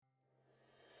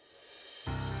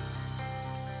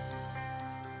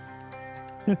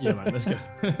Yeah, man, let's go.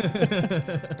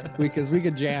 Because we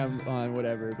could jam on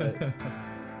whatever, but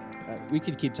we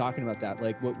could keep talking about that.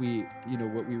 Like what we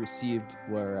received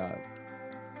were,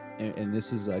 and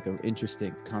this is like an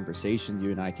interesting conversation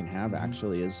you and I can have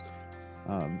actually is,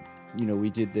 we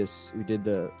did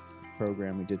the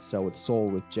program, we did Sell with Soul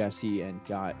with Jesse and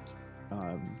got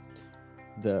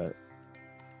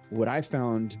what I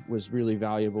found was really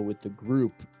valuable with the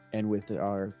group and with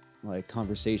our like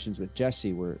conversations with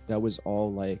Jesse that was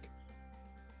all like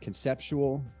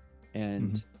conceptual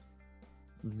and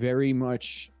very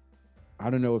much, I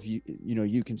don't know if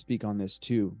you can speak on this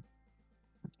too.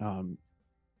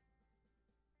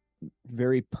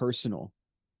 Very personal.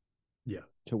 Yeah.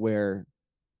 To where,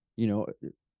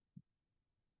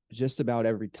 just about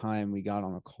every time we got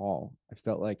on a call, I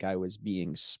felt like I was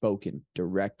being spoken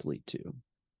directly to,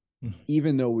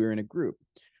 even though we were in a group.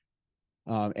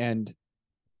 And,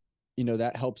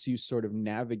 that helps you sort of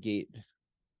navigate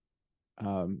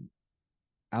out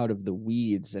of the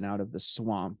weeds and out of the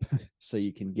swamp so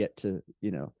you can get to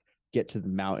the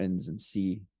mountains and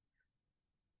see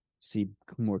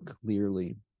more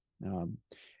clearly.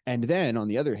 And then on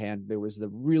the other hand, there was the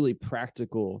really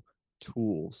practical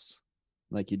tools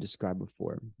like you described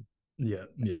before. Yeah.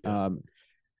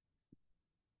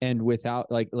 And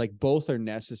without like both are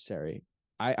necessary.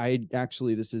 I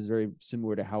actually, this is very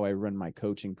similar to how I run my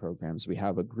coaching programs. We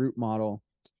have a group model,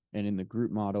 and in the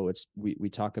group model, we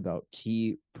talk about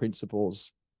key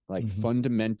principles, like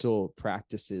fundamental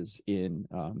practices in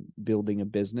building a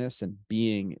business and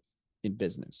being in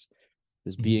business.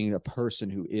 Is being a person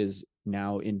who is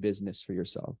now in business for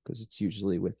yourself, because it's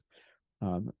usually with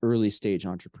early stage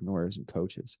entrepreneurs and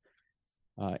coaches.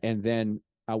 And then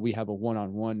we have a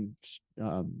one-on-one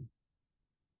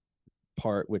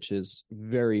part, which is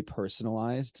very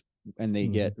personalized, and they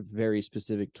get very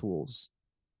specific tools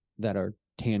that are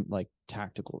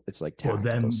tactical. It's like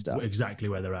tactical stuff. Exactly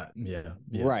where they're at. Yeah.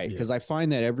 Right. Because I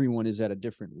find that everyone is at a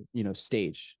different,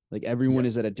 stage. Like everyone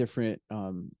is at a different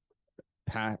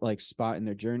path, like spot in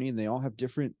their journey, and they all have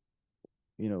different,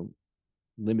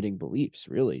 limiting beliefs,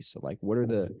 really. So like, what are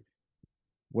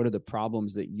the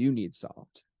problems that you need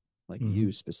solved? Like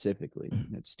you specifically.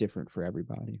 It's different for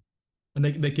everybody. And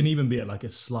they can even be at like a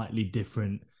slightly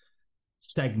different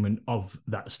segment of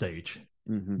that stage,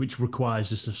 which requires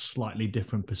just a slightly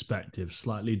different perspective,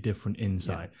 slightly different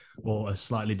insight, or a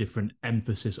slightly different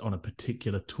emphasis on a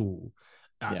particular tool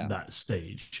at that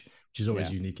stage, which is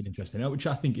always unique and interesting, which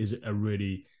I think is a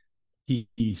really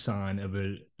key sign of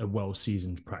a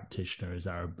well-seasoned practitioner, is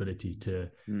our ability to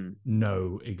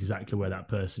know exactly where that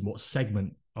person, what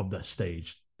segment of that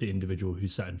stage the individual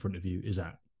who's sat in front of you is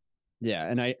at. Yeah.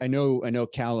 And I know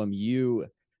Callum, you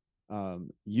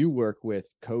work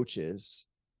with coaches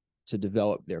to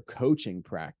develop their coaching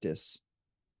practice.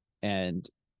 And,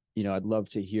 I'd love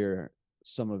to hear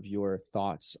some of your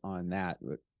thoughts on that.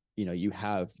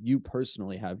 You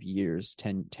personally have years,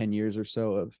 10 years or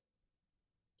so of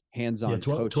hands-on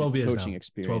 12 years coaching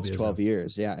experience, 12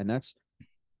 years. Yeah. And that's,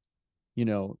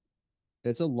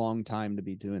 it's a long time to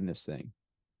be doing this thing.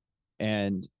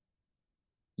 And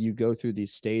you go through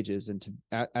these stages, and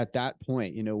at that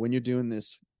point, when you're doing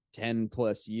this 10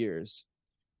 plus years,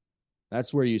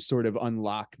 that's where you sort of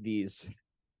unlock these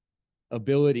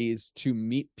abilities to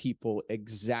meet people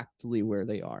exactly where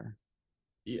they are.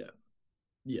 Yeah.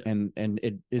 And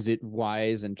is it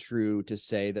wise and true to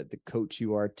say that the coach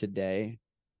you are today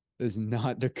is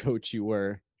not the coach you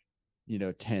were,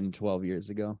 10, 12 years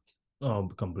ago? Oh,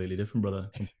 completely different, brother.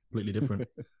 Completely different.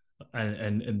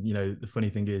 And the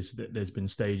funny thing is that there's been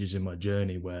stages in my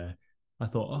journey where I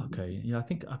thought, oh, okay, I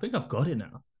think I've got it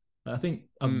now. I think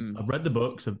I've read the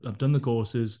books, I've done the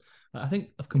courses. I think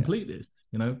I've completed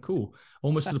it. Cool.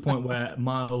 Almost to the point where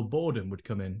mild boredom would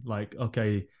come in. Like,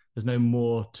 okay, there's no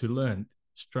more to learn.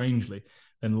 Strangely,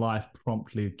 and life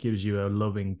promptly gives you a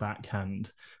loving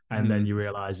backhand, and then you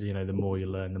realize, the more you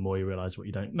learn, the more you realize what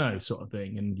you don't know, sort of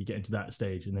thing. And you get into that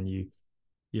stage, and then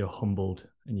you're humbled,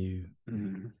 and you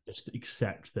just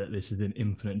accept that this is an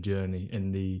infinite journey,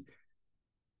 and the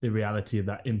reality of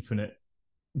that infinite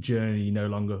journey no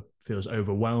longer feels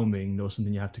overwhelming nor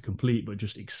something you have to complete, but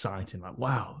just exciting. Like,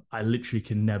 wow, I literally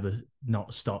can never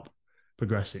not stop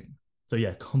progressing. So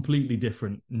yeah, completely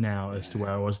different now as to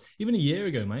where I was even a year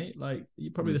ago, mate. Like,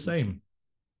 you're probably the same.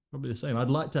 Probably the same.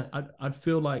 I'd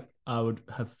feel like I would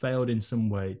have failed in some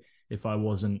way if I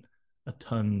wasn't a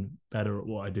ton better at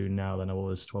what I do now than I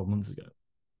was 12 months ago.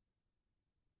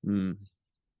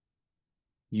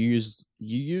 You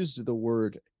used the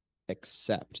word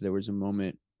accept. There was a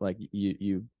moment like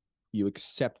you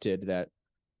accepted that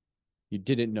you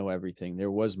didn't know everything.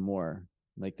 There was more.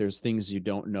 Like there's things you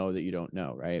don't know that you don't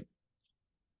know, right?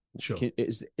 Sure.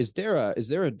 Is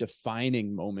there a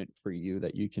defining moment for you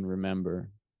that you can remember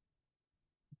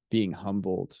being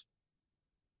humbled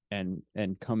and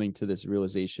coming to this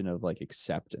realization of like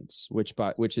acceptance, which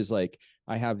is like,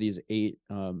 I have these 8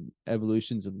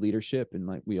 evolutions of leadership, and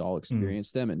like we all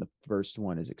experience them, and the first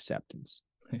one is acceptance.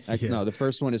 No, the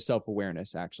first one is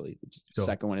self-awareness, actually. The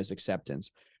second one is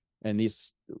acceptance, and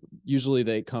these usually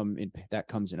that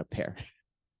comes in a pair.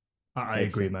 I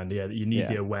agree, man. Yeah, you need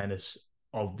the awareness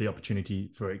of the opportunity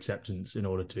for acceptance in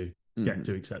order to get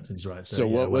to acceptance, right? So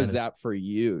what was that for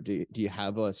you? Do you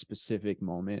have a specific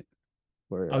moment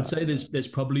where? I would say there's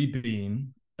probably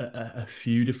been a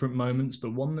few different moments,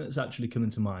 but one that's actually coming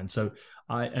to mind. So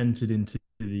I entered into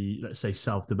the, let's say,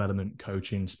 self-development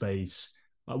coaching space.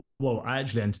 Well, I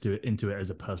actually entered into it as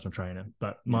a personal trainer,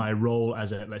 but my role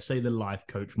as a, let's say, the life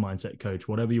coach, mindset coach,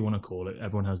 whatever you want to call it,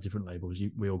 everyone has different labels.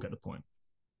 We all get the point.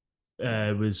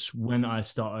 Was when I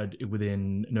started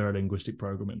within neurolinguistic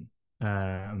programming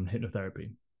and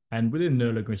hypnotherapy. And within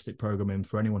neurolinguistic programming,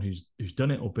 for anyone who's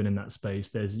done it or been in that space,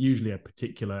 there's usually a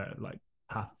particular like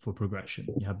path for progression.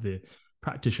 You have the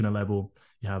practitioner level,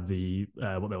 you have the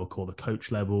what they will call the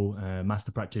coach level,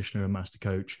 master practitioner and master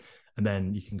coach, and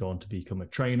then you can go on to become a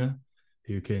trainer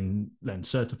who can then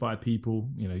certify people.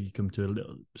 You know, you come to a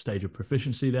little stage of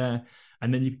proficiency there,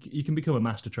 and then you can become a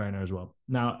master trainer as well.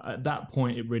 Now, at that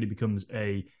point, it really becomes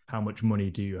a how much money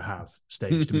do you have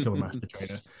stage to become a master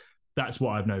trainer. That's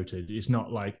what I've noted. It's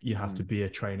not like you have to be a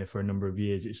trainer for a number of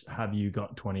years. It's have you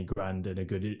got 20 grand and a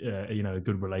good, a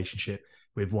good relationship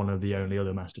with one of the only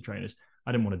other master trainers.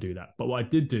 I didn't want to do that. But what I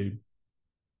did do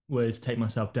was take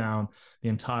myself down the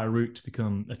entire route to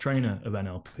become a trainer of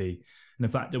NLP. And in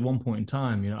fact, at one point in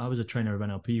time, I was a trainer of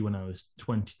NLP when I was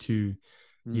 22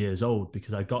 years old,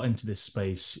 because I got into this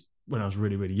space when I was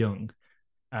really, really young.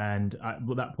 And at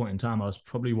that point in time, I was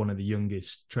probably one of the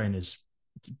youngest trainers,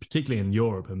 particularly in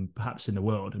Europe and perhaps in the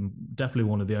world, and definitely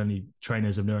one of the only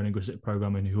trainers of neurolinguistic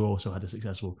programming who also had a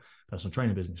successful personal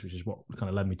training business, which is what kind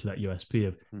of led me to that USP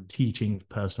of teaching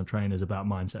personal trainers about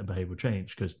mindset and behavioral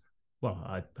change, because, well,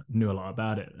 I knew a lot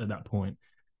about it at that point.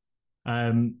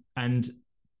 And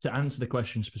to answer the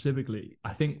question specifically,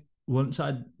 I think once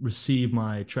I'd received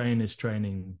my trainer's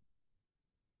training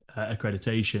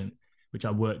accreditation, which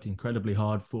I worked incredibly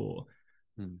hard for,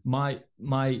 my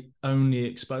only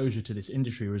exposure to this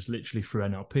industry was literally through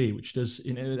NLP, which does,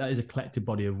 that is a collective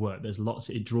body of work. There's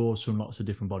it draws from lots of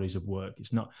different bodies of work.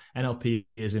 It's not, NLP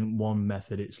isn't one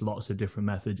method, it's lots of different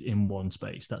methods in one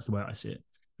space. That's the way I see it.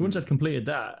 Once I'd completed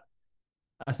that,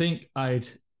 I think I'd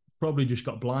probably just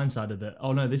got blindsided that,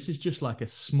 oh no, this is just like a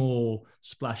small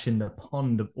splash in the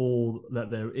pond of all that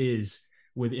there is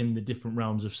within the different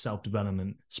realms of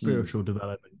self-development, spiritual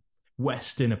development,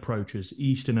 Western approaches,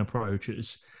 Eastern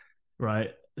approaches,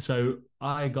 right? So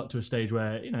I got to a stage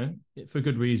where, for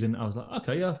good reason, I was like,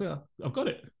 okay, yeah, I've got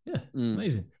it. Yeah,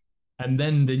 amazing. And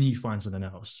then you find something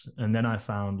else. And then I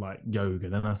found like yoga,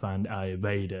 then I found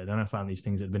Ayurveda, then I found these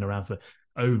things that have been around for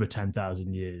over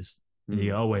 10,000 years. And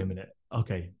you go, oh, wait a minute.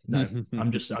 Okay, no,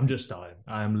 I'm just dying.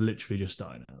 I'm literally just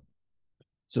dying out.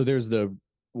 So there's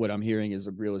what I'm hearing is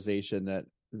a realization that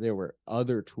there were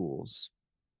other tools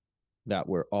that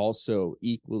were also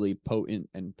equally potent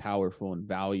and powerful and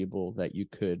valuable that you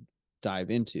could dive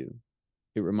into.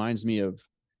 It reminds me of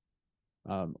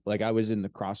like I was in the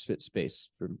CrossFit space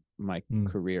for my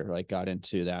career, like got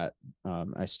into that.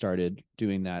 I started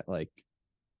doing that like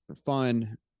for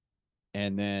fun,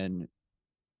 and then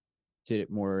did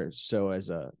it more so as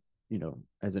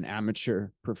as an amateur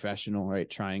professional, right?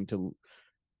 Trying to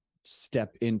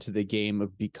step into the game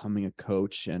of becoming a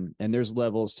coach, and there's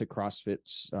levels to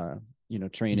CrossFit's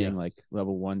training, like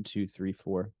level 1, 2, 3,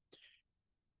 4.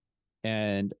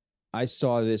 And I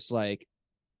saw this like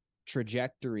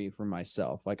trajectory for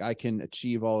myself, like I can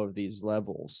achieve all of these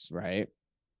levels, right?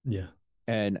 Yeah.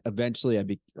 And eventually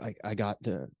I got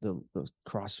the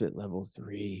CrossFit level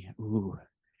 3. Ooh.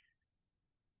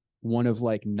 One of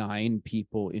like 9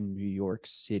 people in New York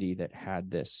City that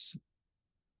had this.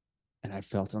 And I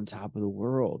felt on top of the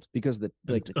world because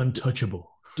untouchable,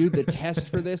 dude, the test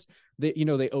for this, they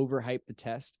overhype the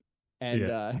test, and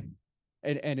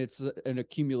and it's an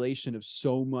accumulation of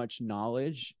so much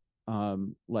knowledge,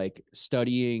 like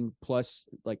studying plus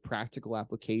like practical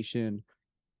application.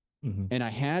 And I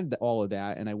had all of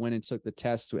that, and I went and took the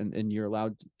test, and you're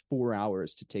allowed 4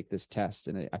 hours to take this test,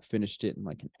 and I finished it in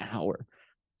like an hour.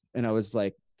 And I was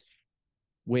like,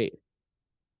 wait,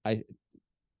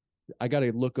 I got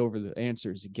to look over the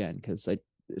answers again, because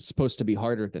it's supposed to be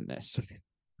harder than this.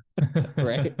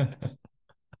 Right.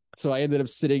 So I ended up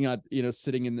sitting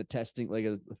in the testing, like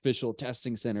an official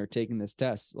testing center, taking this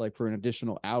test like for an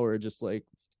additional hour, just like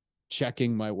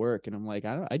checking my work. And I'm like,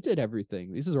 I did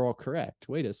everything. These are all correct.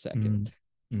 Wait a second.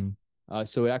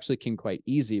 So it actually came quite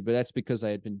easy, but that's because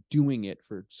I had been doing it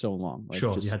for so long. Like,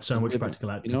 Sure, you just had so much living,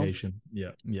 practical application.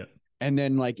 Yeah, yeah. And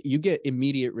then like you get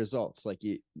immediate results. Like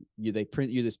they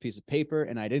print you this piece of paper,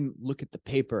 and I didn't look at the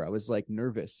paper. I was like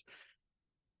nervous.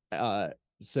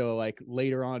 So like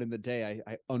later on in the day,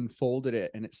 I unfolded it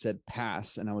and it said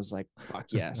pass, and I was like, fuck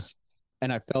yes.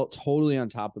 And I felt totally on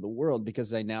top of the world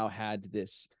because I now had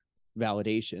this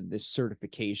validation, this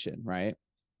certification, right?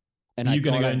 And Are I you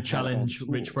going to thought go I and had all the challenge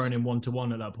Rich tools. Froning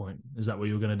 1-to-1 at that point? Is that what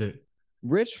you were going to do?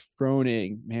 Rich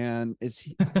Froning, man, is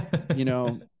he,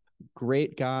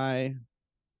 great guy,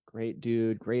 great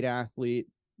dude, great athlete.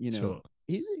 Sure.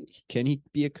 Can he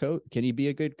be a coach? Can he be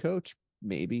a good coach?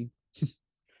 Maybe.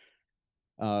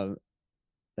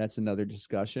 That's another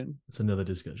discussion. It's another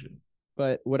discussion.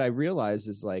 But what I realized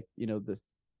is like,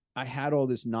 I had all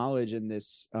this knowledge and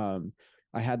this,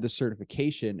 I had the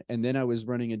certification, and then I was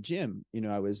running a gym.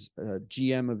 I was a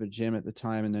GM of a gym at the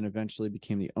time, and then eventually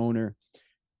became the owner.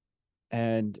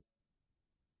 And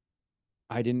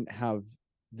I didn't have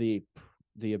the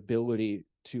ability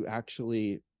to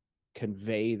actually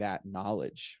convey that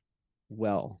knowledge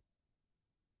well.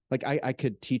 Like I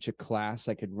could teach a class,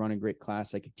 I could run a great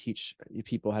class, I could teach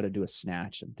people how to do a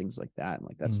snatch and things like that. And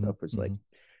like that stuff was like,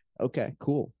 okay,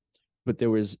 cool. But there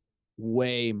was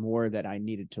way more that I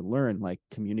needed to learn, like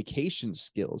communication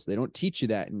skills. They don't teach you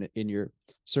that in your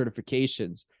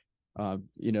certifications.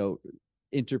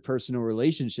 Interpersonal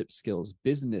relationship skills,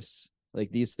 business,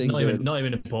 like these things not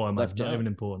even important, man. Not even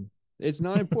important. It's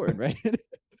not important, right?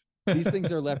 These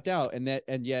things are left out,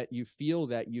 and yet you feel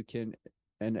that you can.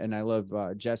 And I love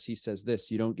Jesse says this: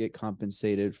 you don't get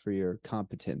compensated for your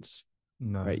competence,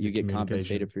 no, right? You get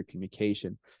compensated for your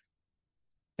communication.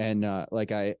 And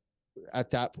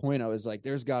at that point, I was like,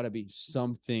 there's got to be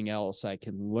something else I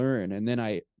can learn. And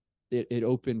then it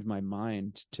opened my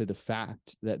mind to the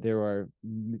fact that there are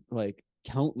like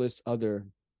countless other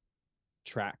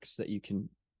tracks that you can,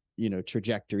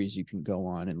 trajectories you can go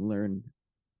on and learn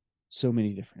so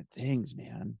many different things,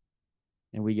 man.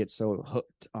 And we get so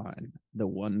hooked on the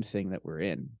one thing that we're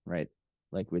in, right?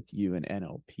 Like with you and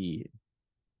NLP.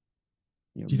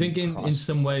 Do you think in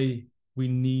some way we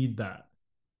need that?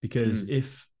 Because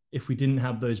if we didn't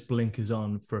have those blinkers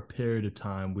on for a period of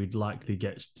time, we'd likely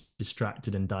get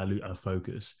distracted and dilute our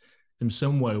focus. In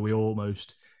some way, we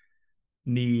almost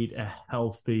need a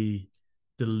healthy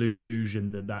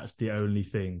delusion that that's the only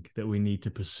thing that we need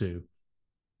to pursue,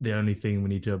 the only thing we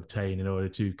need to obtain in order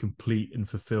to complete and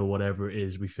fulfill whatever it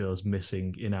is we feel is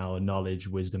missing in our knowledge,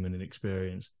 wisdom, and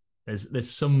experience. There's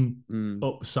some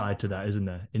upside to that, isn't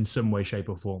there? In some way, shape,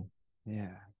 or form.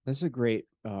 Yeah, that's a great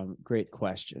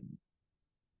question.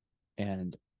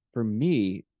 And for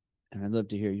me, and I'd love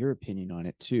to hear your opinion on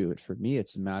it too. For me,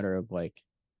 it's a matter of like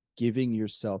giving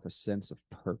yourself a sense of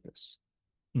purpose.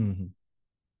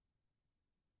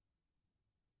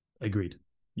 Agreed.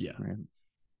 Yeah.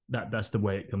 Right. That's the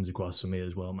way it comes across for me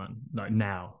as well, man. Like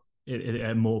now,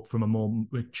 it more from a more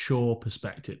mature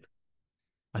perspective.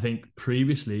 I think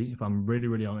previously, if I'm really,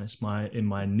 really honest, in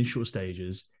my initial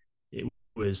stages, it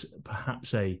was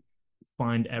perhaps a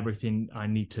find everything I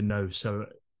need to know so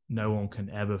no one can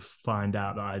ever find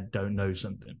out that I don't know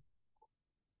something.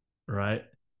 Right?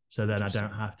 So then I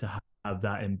don't have to have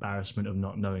that embarrassment of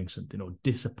not knowing something or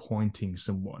disappointing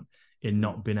someone in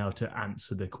not being able to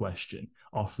answer the question,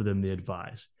 offer them the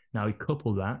advice. Now we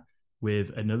couple that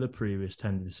with another previous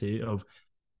tendency of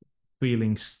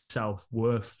feeling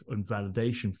self-worth and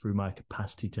validation through my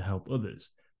capacity to help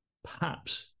others.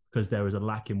 Perhaps because there was a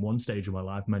lack in one stage of my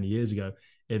life many years ago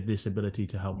of this ability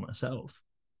to help myself,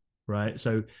 right?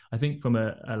 So I think from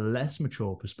a less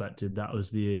mature perspective, that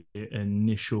was the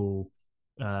initial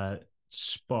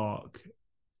spark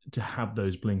to have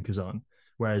those blinkers on.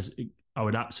 Whereas I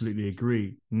would absolutely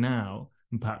agree now,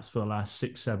 and perhaps for the last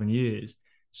 6-7 years,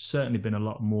 it's certainly been a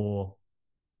lot more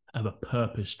of a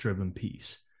purpose-driven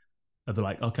piece of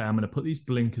like, okay, I'm going to put these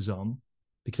blinkers on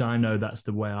because I know that's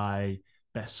the way I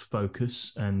best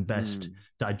focus and best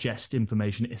digest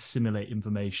information, assimilate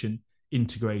information,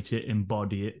 integrate it,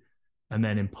 embody it, and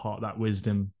then impart that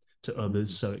wisdom to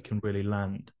others so it can really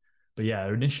land. But yeah,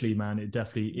 initially, man, it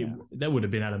definitely, there would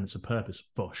have been elements of purpose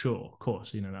for sure. Of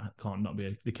course, that can't not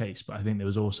be the case. But I think there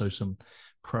was also some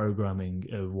programming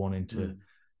of wanting to,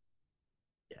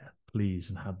 please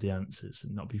and have the answers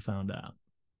and not be found out.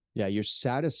 Yeah, you're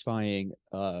satisfying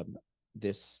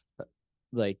this,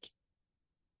 like,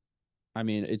 I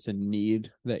mean, it's a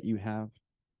need that you have.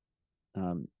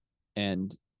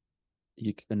 And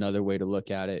another way to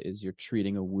look at it is you're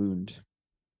treating a wound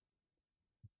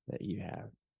that you have,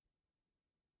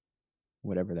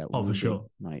 whatever that Oh, for wounding sure.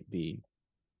 might be.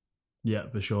 Yeah,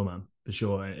 for sure, man. For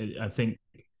sure. I think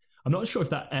I'm not sure if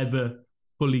that ever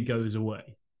fully goes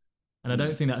away. And I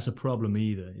don't think that's a problem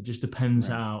either. It just depends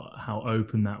Right. how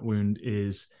open that wound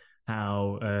is,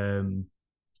 how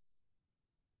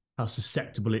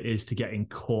susceptible it is to getting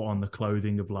caught on the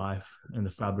clothing of life and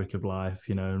the fabric of life,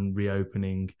 and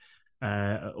reopening.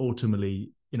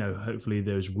 Ultimately, hopefully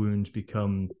those wounds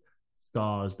become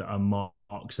scars that are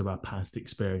marks of our past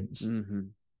experience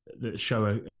that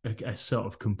show a sort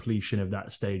of completion of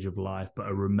that stage of life, but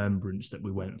a remembrance that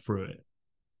we went through it.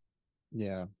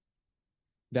 Yeah.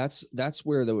 That's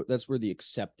where the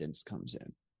acceptance comes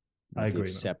in. I agree, the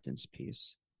acceptance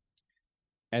piece.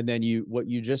 And then what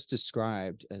you just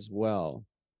described as well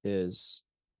is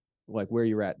like where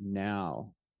you're at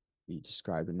now. You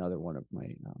described another one of my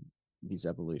these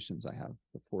evolutions I have,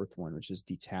 the fourth one, which is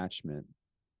detachment,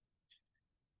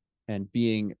 and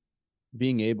being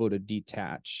able to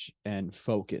detach and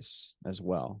focus as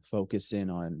well, focus in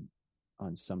on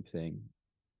something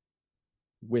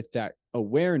with that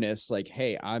awareness, like,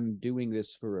 hey, I'm doing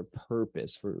this for a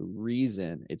purpose, for a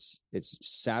reason. It's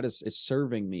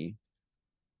serving me.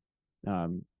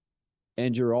 And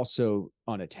you're also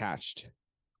unattached,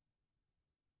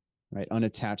 right?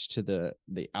 Unattached to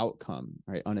the outcome,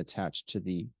 right? Unattached to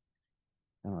the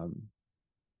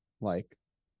like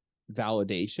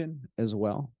validation as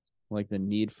well, like the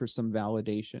need for some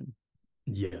validation.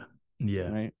 Yeah.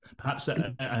 Right. Perhaps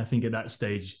I think at that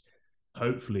stage,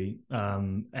 hopefully,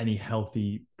 any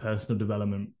healthy personal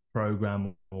development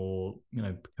program or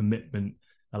commitment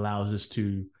allows us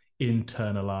to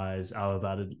internalize our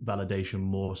validation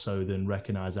more so than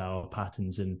recognize our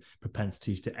patterns and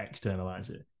propensities to externalize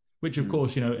it, which of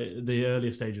course, the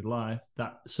earlier stage of life,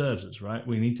 that serves us, right?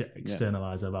 We need to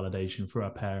externalize our validation for our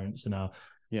parents and our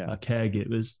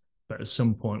caregivers, but at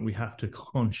some point we have to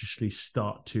consciously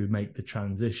start to make the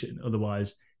transition.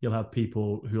 Otherwise you'll have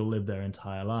people who'll live their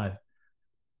entire life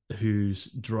whose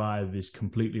drive is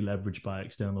completely leveraged by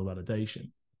external validation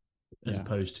as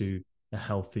opposed to a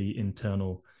healthy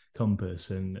internal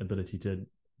compass and ability to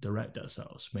direct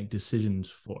ourselves, make decisions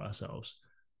for ourselves.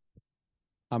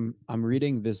 I'm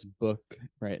reading this book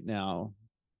right now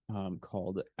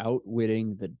called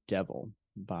Outwitting the Devil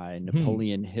by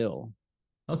Napoleon Hill.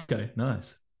 Okay,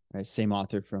 nice. Right, same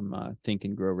author from Think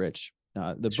and Grow Rich.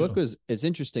 The book it's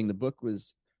interesting. The book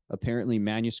was apparently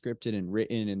manuscripted and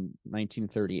written in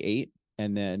 1938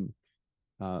 and then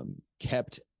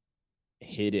kept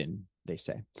hidden, they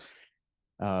say.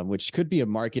 Which could be a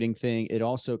marketing thing. It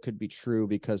also could be true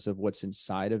because of what's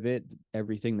inside of it.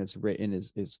 Everything that's written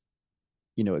is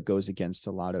it goes against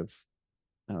a lot of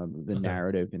the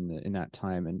narrative in that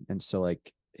time, and so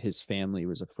like his family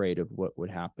was afraid of what would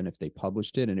happen if they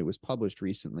published it, and it was published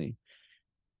recently.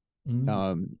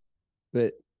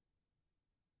 But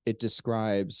it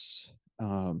describes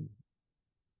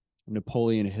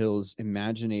Napoleon Hill's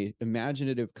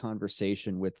imaginative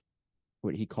conversation with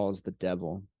what he calls the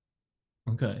devil.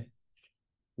 Okay.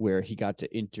 Where he got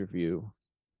to interview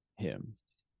him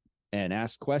and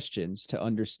ask questions to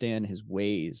understand his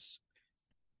ways.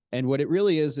 And what it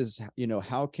really is,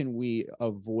 how can we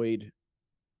avoid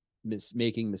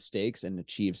making mistakes and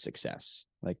achieve success?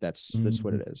 Like that's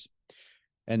what it is.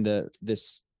 And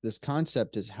this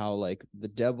concept is how like the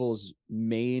devil's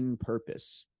main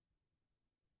purpose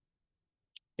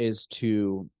is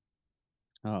to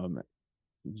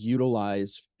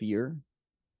utilize fear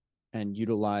and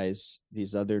utilize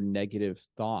these other negative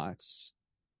thoughts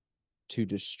to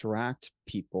distract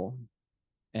people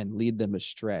and lead them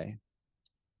astray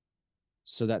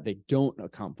so that they don't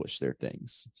accomplish their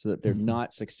things, so that they're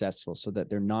not successful, so that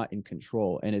they're not in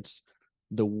control. And it's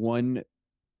the one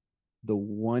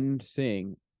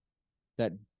thing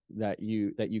that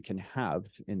you can have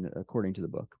according to the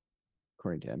book,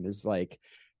 according to him, is like,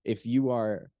 if you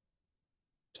are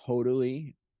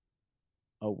totally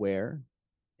aware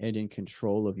and in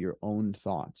control of your own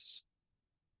thoughts,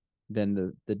 then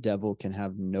the devil can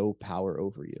have no power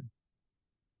over you.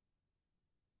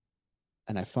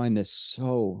 And I find this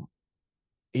so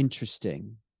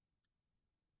interesting.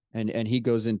 And he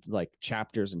goes into like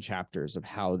chapters and chapters of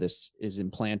how this is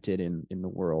implanted in the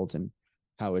world, and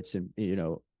how it's,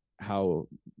 how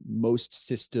most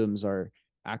systems are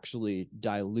actually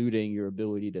diluting your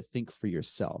ability to think for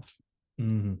yourself,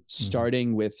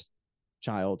 starting with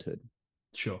childhood.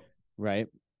 Sure. Right.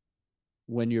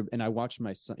 And I watch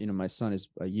my son, my son is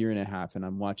a year and a half, and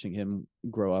I'm watching him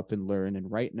grow up and learn. And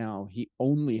right now he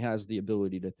only has the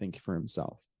ability to think for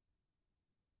himself.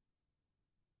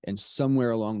 And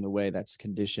somewhere along the way, that's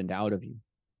conditioned out of you.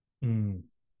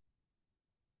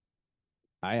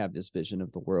 I have this vision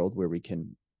of the world where we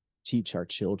can teach our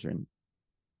children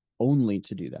only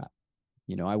to do that.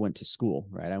 You know, I went to school,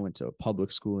 right? I went to a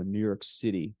public school in New York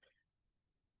City,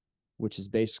 which is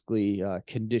basically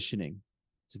conditioning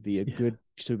to be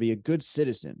a good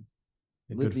citizen,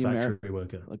 a good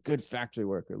factory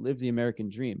worker, live the American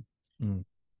dream.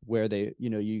 Where they,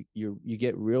 you know, you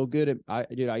get real good at.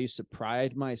 I used to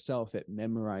pride myself at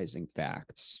memorizing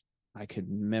facts. I could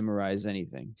memorize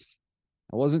anything.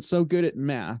 I wasn't so good at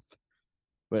math,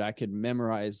 but I could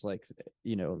memorize, like,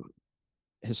 you know,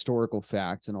 historical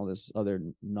facts and all this other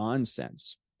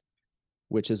nonsense,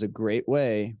 which is a great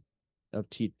way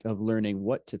of learning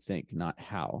what to think, not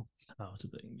how to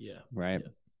think. Yeah. Right.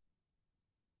 Yeah.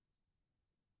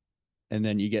 And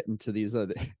then you get into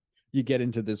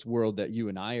this world that you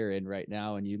and I are in right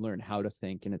now, and you learn how to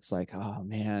think, and it's like, oh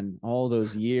man, all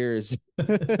those years.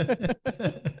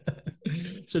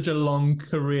 Such a long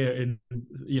career in,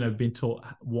 you know, being taught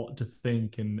what to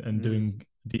think and doing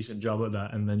a decent job at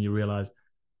that, and then you realize,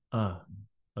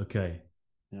 okay,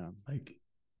 yeah, like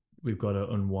we've got to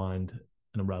unwind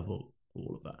and unravel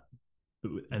all of that.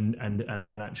 And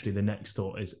actually the next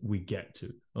thought is we get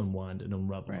to unwind and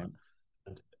unravel that.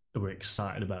 And we're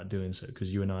excited about doing so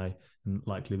because you and I, and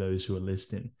likely those who are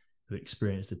listening, have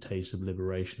experienced the taste of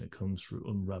liberation that comes through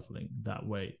unraveling that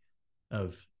way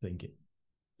of thinking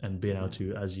and being able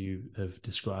to, as you have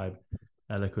described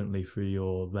eloquently through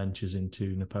your ventures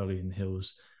into Napoleon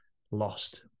Hill's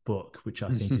Lost book, which I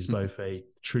think is both a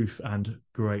truth and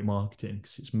great marketing,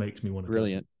 because it makes me want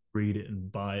to read it and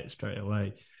buy it straight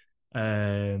away,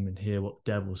 and hear what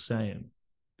Devil's saying.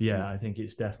 But yeah, I think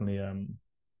it's definitely an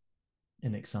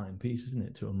exciting piece, isn't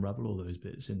it, to unravel all those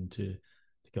bits and to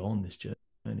go on this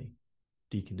journey,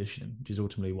 deconditioning, which is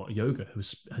ultimately what yoga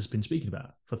has been speaking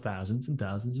about for thousands and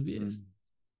thousands of years.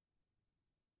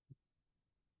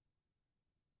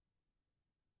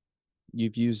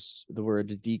 You've used the word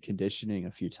deconditioning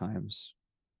a few times.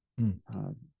 And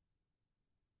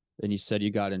you said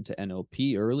you got into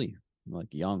NLP early, like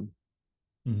young.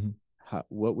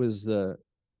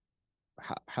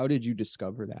 How did you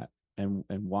discover that, and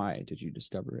why did you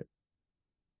discover it?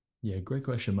 Yeah, great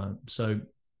question, man. So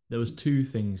there was two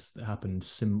things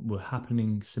that were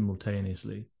happening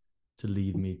simultaneously to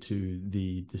lead me to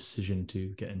the decision to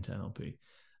get into NLP.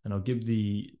 And I'll give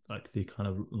the kind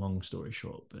of long story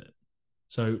short bit.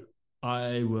 So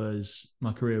my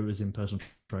career was in personal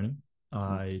training.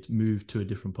 I'd moved to a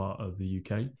different part of the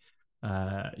UK,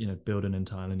 build an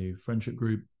entirely new friendship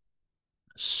group,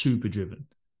 super driven.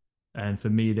 And for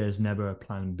me, there's never a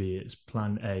plan B. It's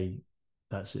plan A.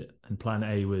 That's it. And plan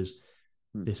A was,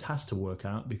 this has to work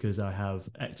out because I have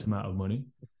X amount of money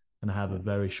and I have a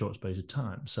very short space of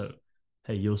time. So,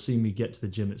 hey, you'll see me get to the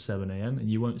gym at 7 a.m. and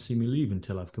you won't see me leave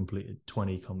until I've completed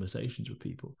 20 conversations with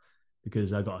people,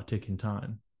 because I got a ticking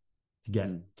time to get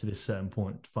to this certain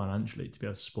point financially to be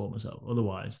able to support myself.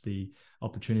 Otherwise, the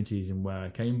opportunities in where I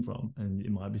came from, and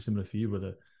it might be similar for you,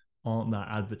 brother, aren't that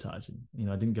advertising. You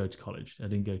know, I didn't go to college. I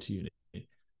didn't go to uni.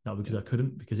 Not because I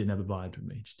couldn't, because it never vibed with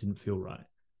me. It just didn't feel right.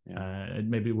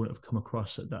 Maybe it wouldn't have come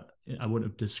across at that. I wouldn't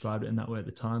have described it in that way at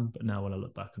the time. But now when I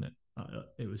look back on it,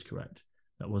 it was correct.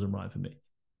 That wasn't right for me.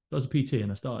 I was a PT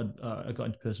and I got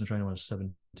into personal training when I was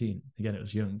 17. Again, it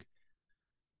was young.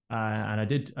 And I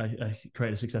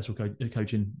created a successful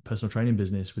coaching personal training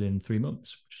business within 3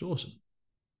 months, which is awesome.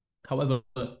 However,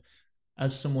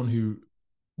 as someone who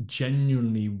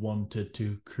genuinely wanted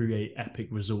to create epic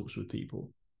results with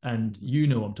people, and you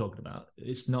know what I'm talking about,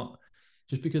 it's not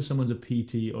just because someone's a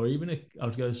PT or even I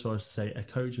would go as far as to say a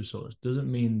coach of sorts,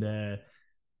 doesn't mean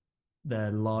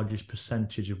their largest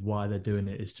percentage of why they're doing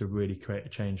it is to really create a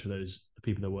change for the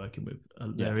people they're working with.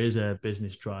 There is a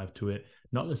business drive to it.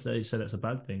 Not that they say that's a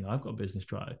bad thing. I've got a business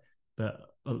drive, but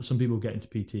some people get into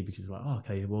PT because they're like, oh,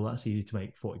 okay, well, that's easy to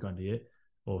make 40 grand a year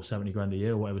or 70 grand a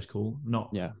year or whatever's cool.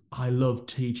 I love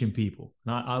teaching people.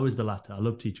 And I was the latter. I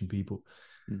love teaching people.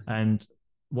 And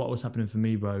what was happening for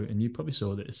me, bro, and you probably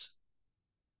saw this,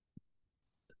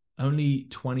 only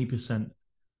 20%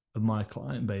 of my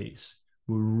client base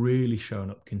were really showing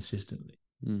up consistently.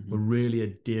 We're really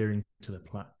adhering to the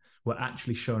plan. We're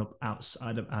actually showing up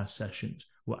outside of our sessions.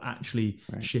 We're actually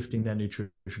shifting their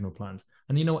nutritional plans.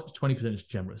 And you know what? 20% is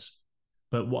generous.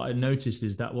 But what I noticed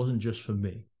is that wasn't just for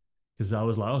me, because I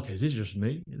was like, okay, is this just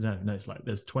me? No, it's like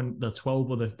there's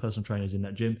 12 other personal trainers in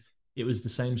that gym. It was the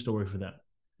same story for them.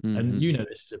 And you know,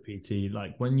 this is a PT.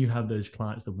 Like when you have those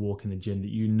clients that walk in the gym that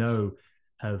you know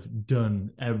have done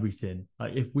everything.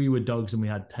 Like if we were dogs and we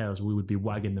had tails, we would be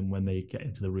wagging them when they get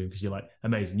into the room, because you're like,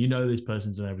 amazing. You know, this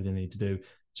person's done everything they need to do.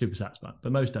 super satisfied,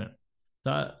 but most don't.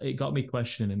 So it got me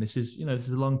questioning, and this is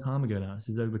a long time ago now. This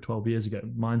is over 12 years ago.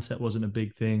 Mindset wasn't a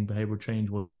big thing. Behavioral change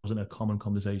wasn't a common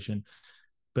conversation.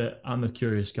 But I'm a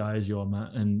curious guy, as you are,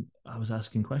 Matt, and I was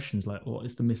asking questions like, what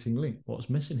is the missing link? What's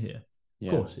missing here?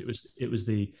 Yeah. Of course, it was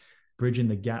the bridging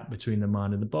the gap between the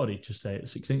mind and the body, to say it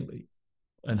succinctly,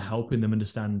 and helping them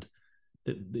understand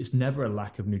that it's never a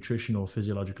lack of nutrition or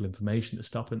physiological information that's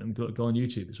stopping them. Go on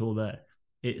YouTube, it's all there.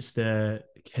 It's their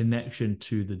connection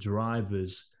to the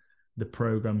drivers, the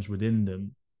programs within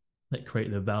them that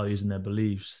create their values and their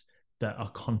beliefs that are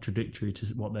contradictory to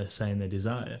what they're saying they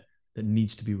desire, that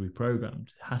needs to be reprogrammed.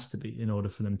 It has to be, in order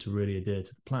for them to really adhere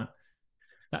to the plan.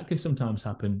 That can sometimes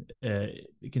happen.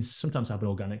 It can sometimes happen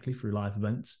organically through life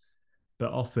events,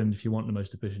 but often, if you want the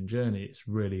most efficient journey, it's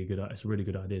a really good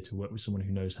idea to work with someone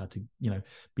who knows how to,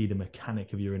 be the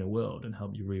mechanic of your inner world and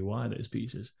help you rewire those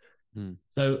pieces.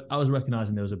 So I was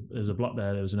recognizing there was a block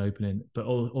there was an opening, but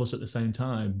also at the same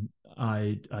time,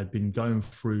 I'd been going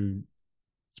through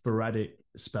sporadic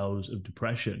spells of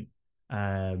depression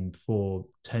for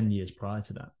 10 years prior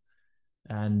to that.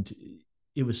 And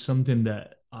it was something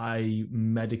that I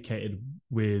medicated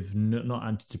with not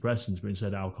antidepressants, but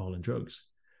instead alcohol and drugs.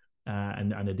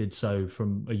 And I did so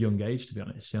from a young age, to be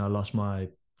honest. I lost my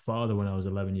father when I was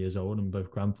 11 years old, and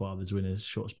both grandfathers within a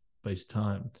short space of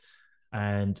time.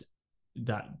 And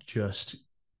that just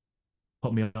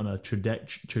put me on a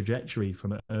trajectory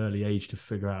from an early age to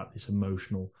figure out this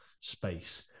emotional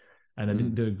space. And I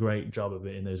didn't do a great job of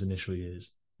it in those initial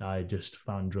years. I just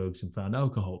found drugs and found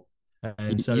alcohol.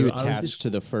 And so you attached to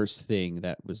the first thing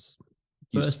that was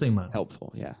man.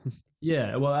 Helpful. Yeah.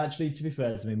 Yeah. Well, actually, to be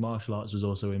fair to me, martial arts was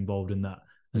also involved in that,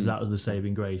 as that was the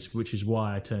saving grace, which is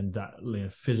why I turned that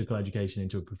physical education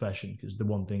into a profession, because the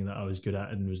one thing that I was good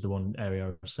at and was the one area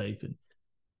I was safe in.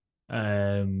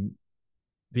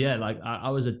 But yeah, like I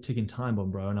was a ticking time bomb,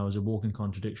 bro, and I was a walking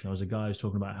contradiction. I was a guy who's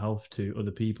talking about health to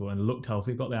other people and looked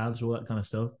healthy, got the abs, all that kind of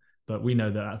stuff. But we know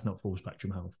that that's not full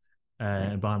spectrum health.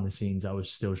 And behind the scenes, I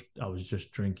was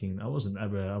just drinking. I wasn't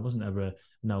ever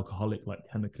an alcoholic, like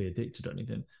chemically addicted or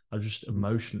anything. I was just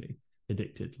emotionally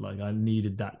addicted. Like I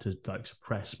needed that to like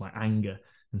suppress my anger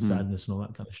and sadness and all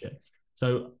that kind of shit.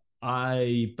 So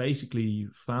I basically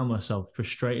found myself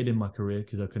frustrated in my career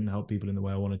because I couldn't help people in the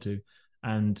way I wanted to,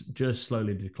 and just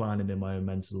slowly declining in my own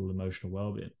mental, emotional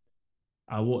well-being.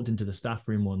 I walked into the staff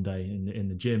room one day in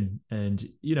the gym, and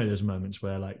there's moments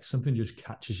where like something just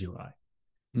catches your eye.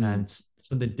 And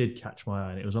something did catch my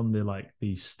eye, and it was on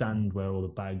the stand where all the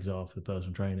bags are for the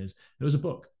personal trainers. It was a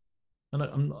book, and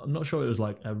I'm not sure it was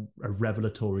like a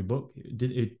revelatory book.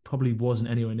 It probably wasn't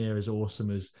anywhere near as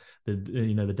awesome as the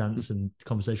dance and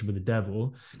conversation with the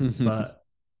devil, but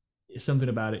something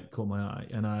about it caught my eye,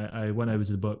 and I went over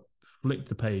to the book, flicked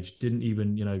the page, didn't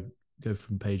even go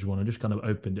from page one. I just kind of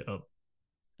opened it up,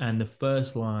 and the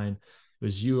first line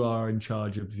was, you are in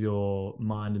charge of your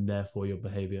mind and therefore your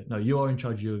behavior. No, you are in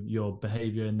charge of your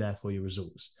behavior and therefore your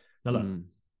results. Now, look, if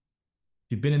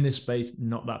you've been in this space,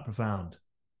 not that profound.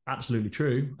 Absolutely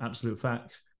true, absolute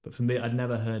facts. But for me, I'd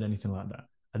never heard anything like that.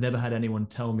 I'd never had anyone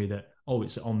tell me that, oh,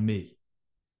 it's on me.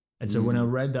 And so when I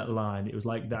read that line, it was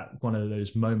like that one of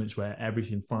those moments where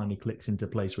everything finally clicks into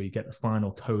place, where you get the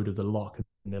final code of the lock,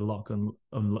 and the lock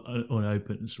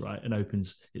opens, right, and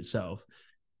opens itself.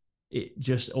 It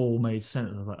just all made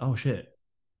sense. I was like, oh shit,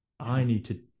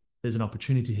 there's an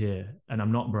opportunity here, and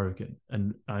I'm not broken.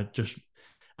 And I just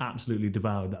absolutely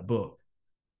devoured that book,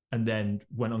 and then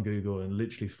went on Google and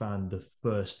literally found the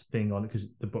first thing on it,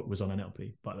 because the book was on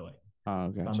NLP, by the way. Oh,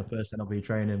 gotcha. Found the first NLP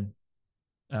training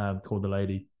called The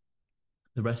Lady.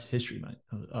 The rest is history, mate.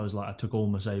 I was like, I took all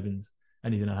my savings,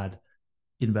 anything I had,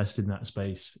 invested in that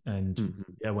space, and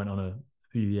went on a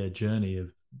few-year journey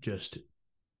of just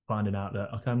finding out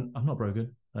that, okay, I'm not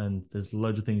broken, and there's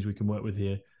loads of things we can work with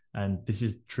here, and this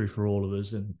is true for all of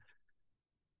us. And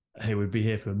hey, we'd be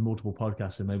here for multiple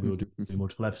podcasts, and maybe we'll do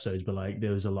multiple episodes, but like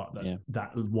there was a lot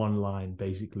that one line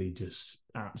basically just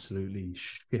absolutely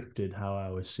shifted how I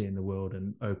was seeing the world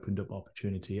and opened up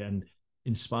opportunity and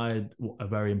inspired a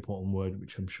very important word,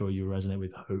 which I'm sure you resonate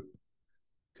with, hope.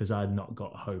 Because I had not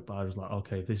got hope. I was like,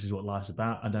 okay, if this is what life's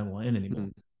about, I don't want in anymore.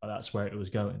 But that's where it was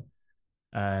going.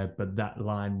 But that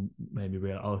line made me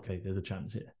realize, okay, there's a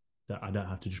chance here that I don't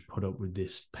have to just put up with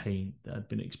this pain that I've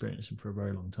been experiencing for a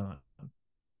very long time.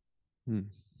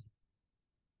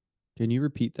 Can you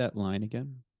repeat that line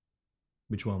again?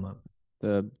 Which one,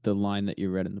 man? The line that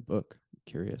you read in the book. I'm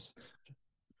curious.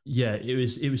 Yeah, it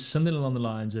was something along the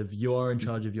lines of, you are in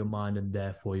charge of your mind and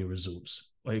therefore your results.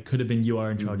 Or it could have been, you are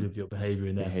in charge of your behavior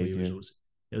and therefore your results.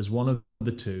 It was one of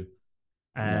the two.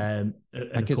 And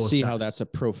I could see how that's a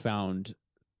profound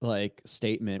like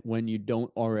statement when you're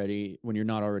not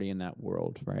already in that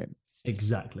world, right?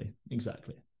 Exactly.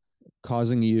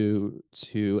 Causing you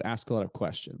to ask a lot of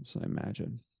questions, I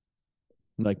imagine.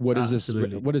 Like, what does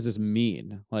Absolutely. this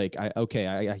mean? Like, I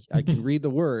can read the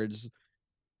words.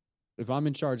 If I'm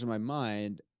in charge of my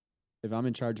mind, if I'm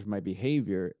in charge of my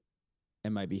behavior,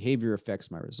 and my behavior affects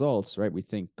my results, right? We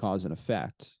think cause and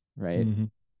effect, right? Mm-hmm.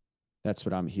 That's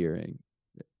what I'm hearing.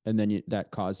 And then that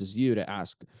causes you to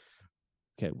ask,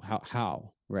 okay,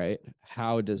 how, right?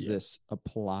 How does Yeah. this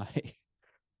apply?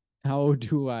 How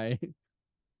do I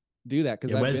do that?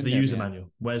 Because Yeah. I've Where's been the there, user man.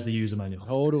 manual? Where's the user manual?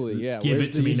 Totally. Yeah. Give Where's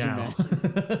it the to me user now.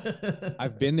 manual?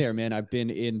 I've been there, man. I've been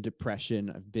in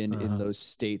depression. I've been in Uh-huh. those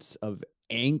states of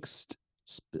angst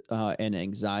and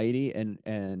anxiety and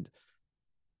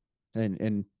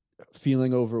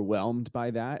feeling overwhelmed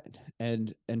by that,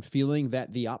 and feeling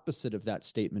that the opposite of that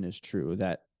statement is true,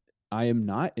 that I am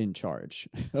not in charge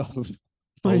of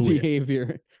my Oh yeah.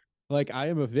 behavior. Like, I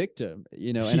am a victim, and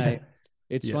Yeah.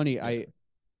 it's Yeah. funny.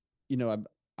 Yeah.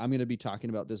 I'm going to be talking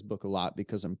about this book a lot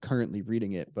because I'm currently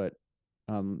reading it, but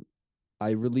um,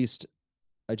 I released,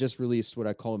 I just released what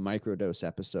I call a microdose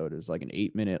episode. It was like an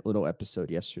 8-minute little episode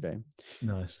yesterday.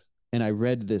 Nice. And I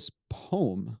read this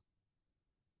poem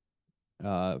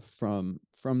from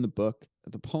the book.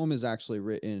 The poem is actually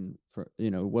written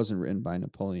it wasn't written by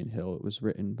Napoleon Hill. It was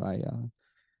written by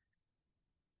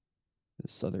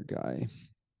this other guy,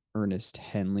 Ernest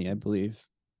Henley, I believe.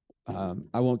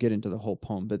 I won't get into the whole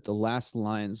poem, but the last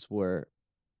lines were,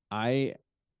 I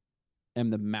am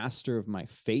the master of my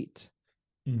fate.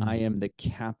 I am the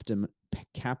captain Of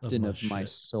my of my shit.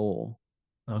 soul.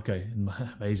 Okay.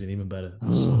 Amazing. Even better.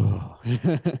 The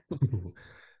soul.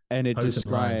 And it Potent line.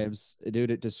 describes,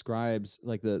 dude, it describes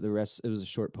like the rest. It was a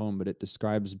short poem, but it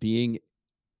describes being,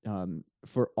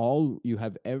 for all, you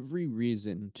have every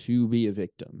reason to be a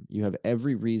victim. You have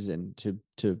every reason to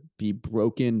be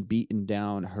broken, beaten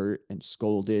down, hurt, and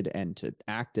scolded, and to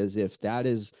act as if that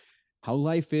is how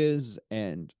life is,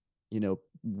 and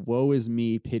woe is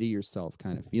me, pity yourself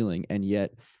kind of feeling. And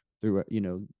yet, through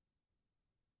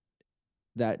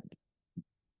that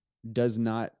does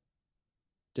not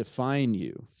define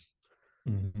you.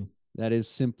 Mm-hmm. That is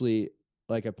simply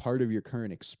like a part of your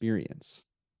current experience.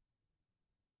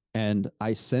 And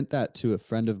I sent that to a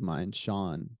friend of mine,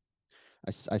 Sean.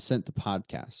 I sent the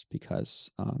podcast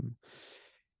because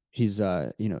he's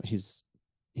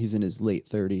he's in his late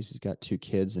 30s. He's got 2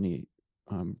 kids, and he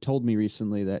told me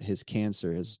recently that his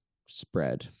cancer has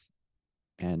spread.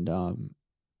 And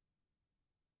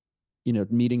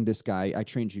meeting this guy, I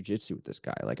trained jujitsu with this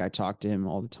guy. Like, I talk to him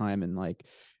all the time, and like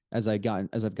as I've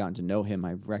gotten to know him,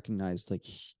 I've recognized like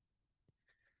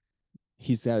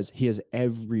he has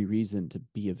every reason to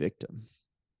be a victim,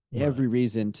 Right. every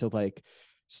reason to like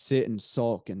sit and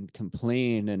sulk and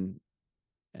complain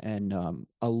and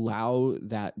allow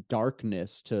that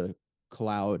darkness to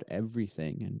cloud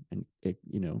everything and it,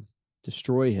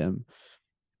 destroy him.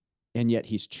 And yet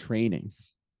he's training,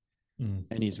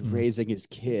 and he's Mm. raising his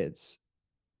kids,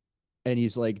 and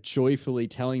he's like joyfully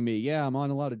telling me, yeah, I'm on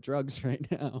a lot of drugs right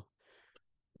now.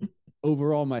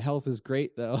 Overall, my health is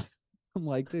great though. I'm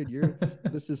like, dude,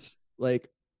 this is like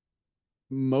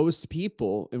most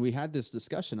people. And we had this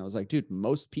discussion. I was like, dude,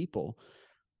 most people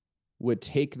would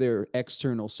take their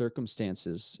external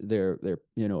circumstances, their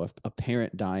a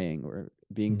parent dying, or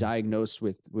being diagnosed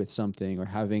with something, or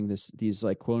having these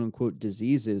like quote unquote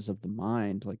diseases of the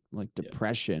mind, like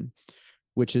depression,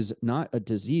 which is not a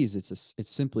disease. It's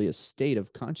simply a state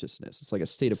of consciousness. It's like a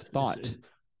state of thought.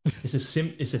 It's a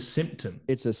symptom.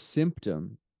 It's a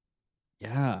symptom.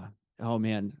 Yeah. Oh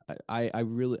man, I'm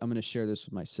going to share this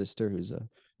with my sister, who's a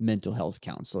mental health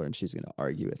counselor, and she's going to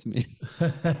argue with me.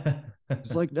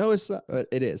 It's like, no, it's not.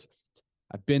 It is.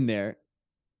 I've been there.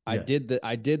 I did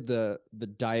the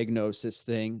diagnosis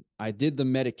thing. I did the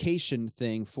medication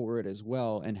thing for it as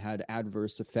well, and had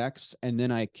adverse effects. And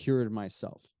then I cured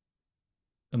myself.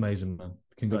 Amazing, man.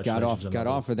 I Congratulations on got that,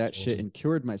 bro. off of that That's shit awesome. and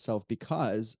cured myself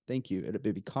because, thank you,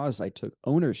 because I took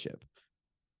ownership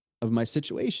of my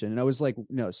situation. And I was like,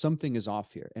 no, something is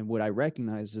off here. And what I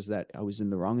recognized is that I was in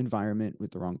the wrong environment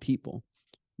with the wrong people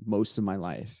most of my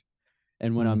life.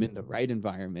 And when I'm in the right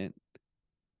environment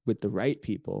with the right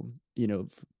people,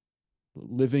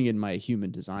 living in my human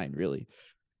design, really,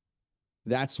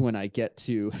 that's when I get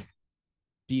to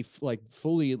be like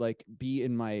fully like be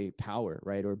in my power,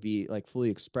 right? Or be like fully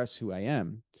express who I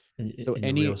am. So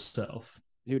In your real self.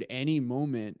 any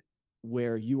moment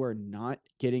where you are not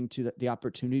getting to the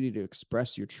opportunity to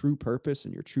express your true purpose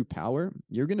and your true power,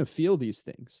 you're going to feel these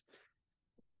things.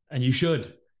 And you should.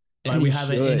 And Like, you we have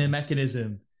an inner should.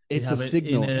 mechanism We It's a have an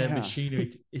signal. inner Yeah.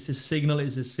 machinery. It's a signal,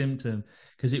 it's a symptom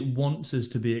because it wants us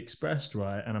to be expressed,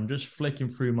 right? And I'm just flicking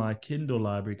through my Kindle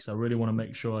library because I really want to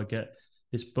make sure I get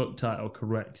this book title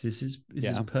correct. This is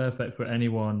perfect for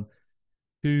anyone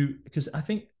who, because I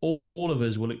think all of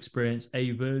us will experience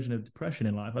a version of depression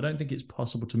in life. I don't think it's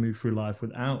possible to move through life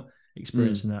without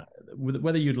experiencing that,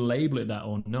 whether you'd label it that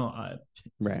or not.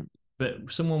 Right. But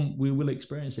we will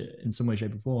experience it in some way,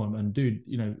 shape, or form. And dude,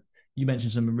 you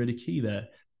mentioned something really key there.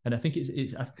 And I think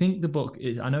I think the book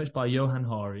is, I know it's by Johan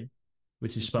Hari,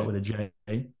 which is spelled with a J.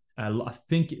 I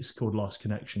think it's called Lost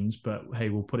Connections, but hey,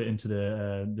 we'll put it into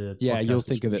the Yeah, podcast you'll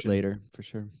think of it description later for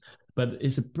sure. But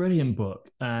it's a brilliant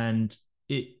book, and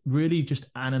it really just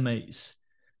animates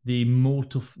the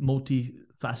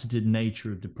multifaceted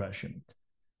nature of depression.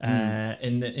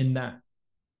 In that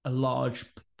a large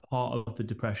part of the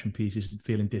depression piece is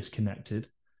feeling disconnected.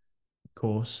 Of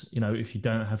course, if you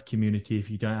don't have community,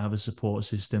 if you don't have a support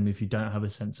system, if you don't have a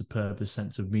sense of purpose,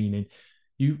 sense of meaning,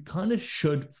 you kind of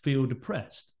should feel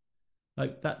depressed.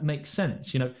 Like that makes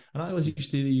sense. And I always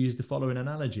used to use the following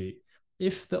analogy.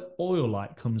 If the oil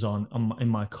light comes on in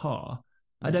my car,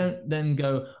 I don't then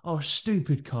go, oh,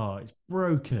 stupid car, it's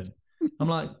broken. I'm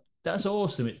like, that's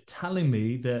awesome. It's telling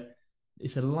me that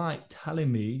it's a light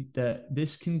telling me that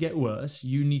this can get worse.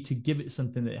 You need to give it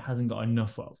something that it hasn't got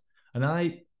enough of. And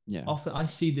often I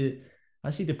see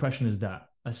depression as that.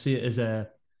 I see it as a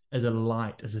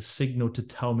light, as a signal to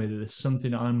tell me that there's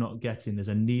something I'm not getting. There's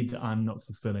a need that I'm not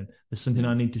fulfilling. There's something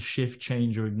I need to shift,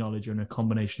 change, or acknowledge, or in a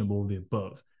combination of all the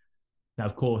above. Now,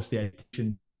 of course, the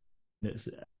education that's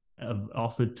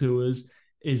offered to us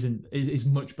is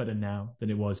much better now than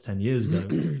it was 10 years ago,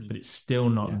 but it's still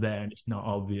not there, and it's not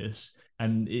obvious,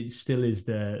 and it still is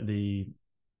the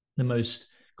most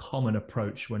common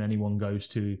approach when anyone goes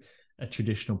to a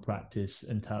traditional practice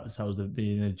and tells the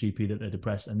GP that they're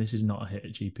depressed. And this is not a hit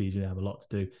at GPs; they have a lot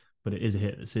to do, but it is a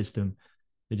hit at the system.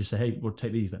 They just say, "Hey, we'll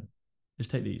take these then. Just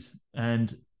take these,"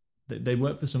 and they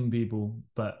work for some people,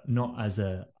 but not as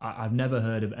I've never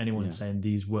heard of anyone saying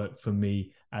these work for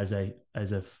me as a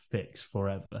fix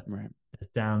forever. Right.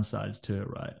 There's downsides to it,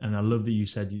 right? And I love that you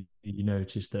said you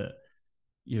noticed that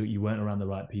you weren't around the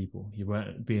right people. You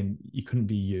couldn't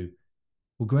be you.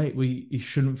 Well, great. You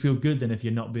shouldn't feel good then if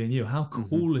you're not being you. How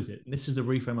cool is it? And this is the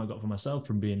reframe I got for myself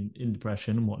from being in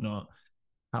depression and whatnot.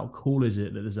 How cool is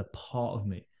it that there's a part of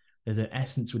me, there's an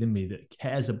essence within me that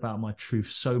cares about my truth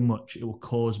so much it will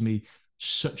cause me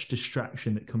such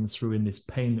distraction that comes through in this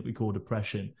pain that we call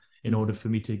depression in order for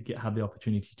me to have the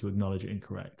opportunity to acknowledge it and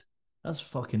correct. That's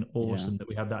fucking awesome that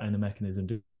we have that inner mechanism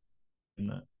doing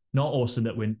that. Not awesome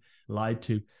that we're lied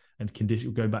to and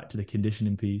conditioned. Go back to the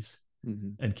conditioning piece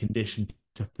and conditioned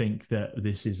to think that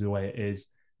this is the way it is.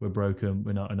 We're broken.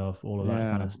 We're not enough. All of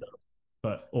that kind of stuff.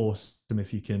 But awesome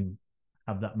if you can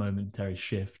have that momentary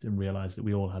shift and realize that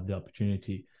we all have the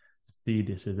opportunity to see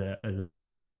this as a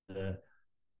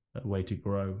way to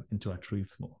grow into our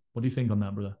truth more. What do you think on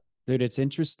that, brother? Dude, it's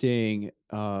interesting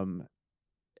how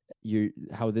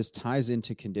this ties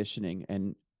into conditioning.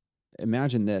 And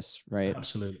imagine this, right?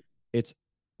 Absolutely.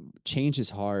 Change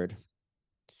is hard.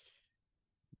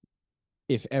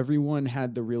 If everyone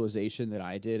had the realization that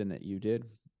I did and that you did,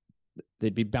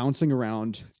 they'd be bouncing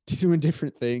around, doing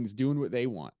different things, doing what they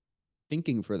want,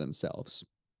 thinking for themselves.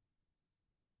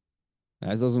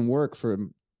 That doesn't work for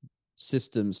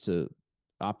systems to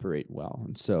operate well.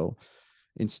 And so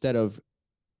instead of,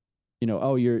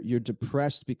 you're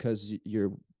depressed because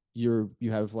you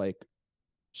have like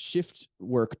shift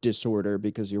work disorder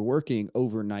because you're working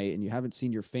overnight and you haven't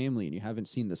seen your family and you haven't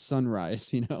seen the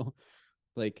sunrise,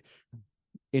 like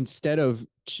instead of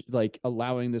like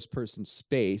allowing this person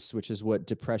space, which is what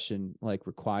depression like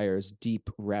requires, deep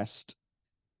rest,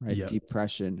 right? Yep.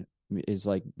 Depression is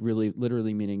like really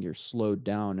literally meaning you're slowed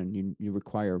down and you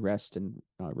require rest and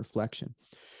reflection.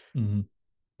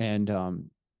 And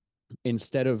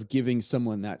instead of giving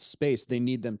someone that space, they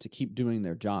need them to keep doing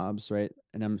their jobs, right?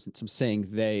 And I'm saying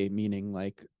they, meaning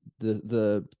like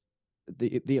the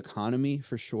economy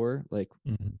for sure, like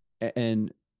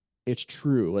and it's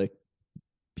true, like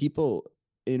people,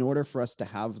 in order for us to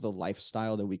have the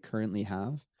lifestyle that we currently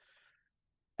have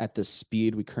at the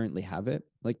speed we currently have it,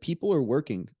 like people are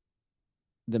working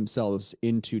themselves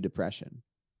into depression,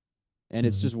 and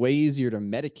it's just way easier to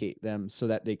medicate them so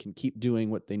that they can keep doing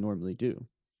what they normally do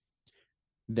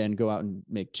than go out and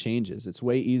make changes. It's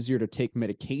way easier to take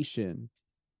medication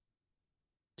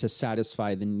to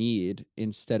satisfy the need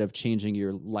instead of changing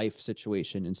your life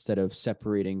situation, instead of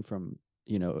separating from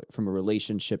a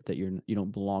relationship that you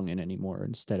don't belong in anymore,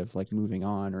 instead of like moving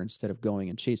on, or instead of going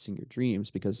and chasing your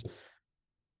dreams, because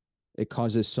it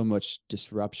causes so much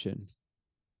disruption.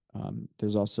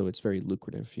 There's also, it's very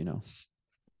lucrative,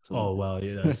 Oh, well,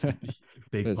 yeah, that's a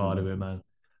big there's part of another it, thing. man.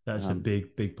 That's a Um,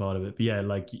 big part of it. But yeah,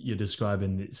 like you're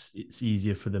describing, it's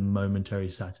easier for the momentary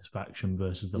satisfaction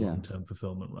versus the yeah. long-term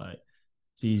fulfillment, right?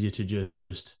 It's easier to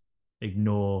just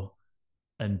ignore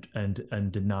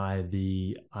and deny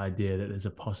the idea that there's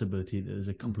a possibility that there's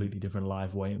a Mm-hmm. completely different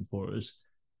life waiting for us.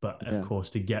 But of Yeah.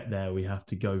 course, to get there, we have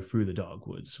to go through the dark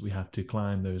woods. We have to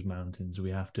climb those mountains.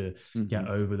 We have to Mm-hmm. get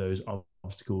over those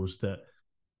obstacles that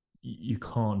you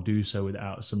can't do so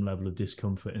without some level of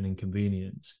discomfort and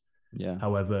inconvenience. Yeah.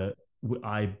 However,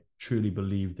 I truly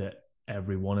believe that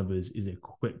every one of us is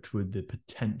equipped with the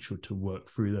potential to work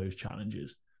through those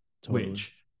challenges, Totally.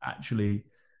 which actually,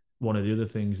 one of the other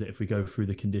things that if we go through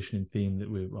the conditioning theme that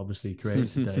we've obviously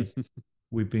created today,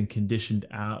 we've been conditioned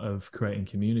out of creating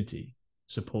community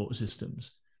support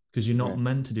systems, because you're not Right.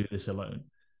 meant to do this alone.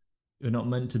 You're not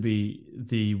meant to be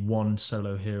the one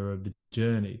solo hero of the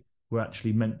journey. We're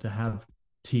actually meant to have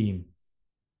team.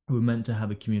 We're meant to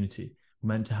have a community. We're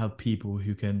meant to have people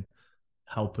who can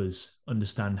help us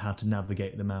understand how to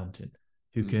navigate the mountain,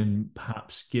 who Mm-hmm. can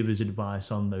perhaps give us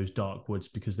advice on those dark woods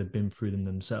because they've been through them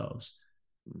themselves,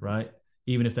 Mm-hmm. right?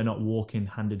 Even if they're not walking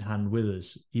hand in hand with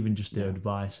us, even just their Yeah.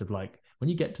 advice of like, when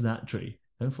you get to that tree,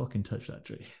 don't fucking touch that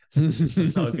tree.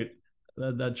 That's not a good.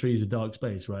 That tree is a dark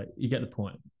space, right? You get the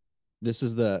point. This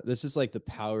is like the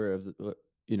power of what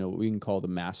we can call the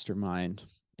mastermind.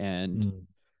 And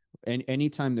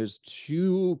anytime there's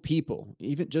two people,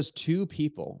 even just two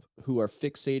people who are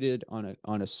fixated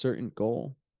on a certain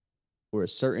goal or a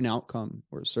certain outcome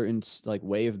or a certain like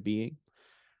way of being,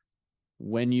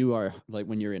 when you're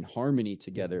in harmony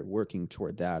together working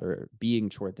toward that or being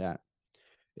toward that,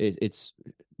 it's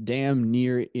damn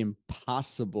near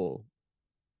impossible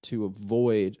to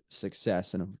avoid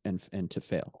success and to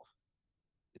fail.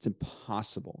 It's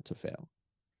impossible to fail.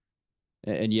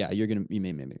 And yeah, you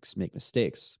may make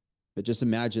mistakes, but just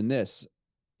imagine this: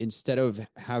 instead of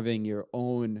having your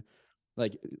own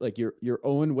your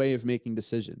own way of making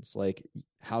decisions, like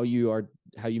how you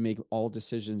make all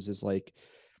decisions is like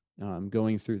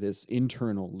going through this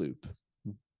internal loop.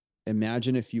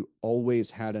 Imagine if you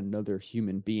always had another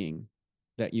human being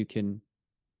that you can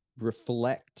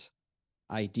reflect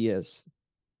ideas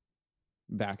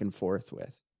back and forth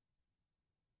with,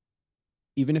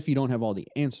 even if you don't have all the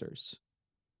answers.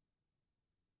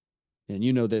 And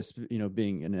this,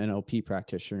 being an NLP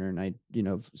practitioner, and I,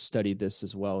 studied this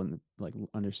as well, and like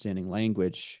understanding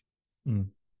language,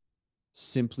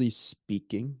 simply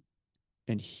speaking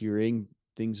and hearing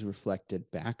things reflected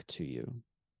back to you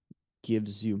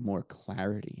gives you more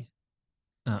clarity.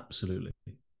 Absolutely.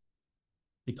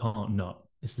 It can't not.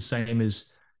 It's the same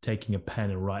as taking a pen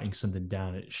and writing something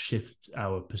down. It shifts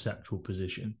our perceptual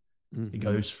position. It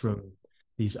goes from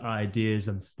these ideas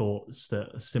and thoughts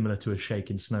that are similar to a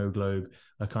shaking snow globe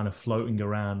are kind of floating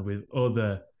around with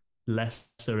other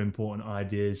lesser important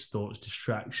ideas, thoughts,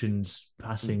 distractions,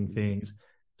 passing things.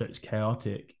 So it's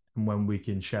chaotic. And when we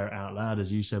can share it out loud,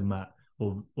 as you said, Matt,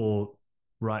 or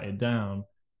write it down,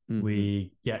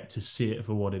 we get to see it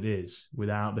for what it is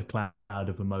without the cloud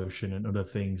of emotion and other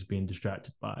things being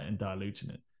distracted by it and diluting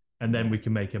it. And then we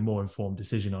can make a more informed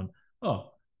decision on,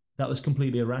 oh, that was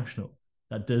completely irrational.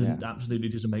 That absolutely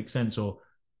doesn't make sense. Or,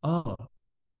 oh,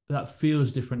 that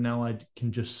feels different now. I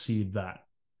can just see that.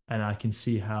 And I can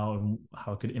see how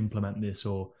I could implement this,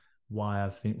 or why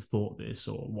I've thought this,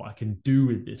 or what I can do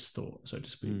with this thought, so to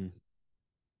speak.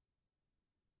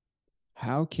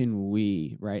 How can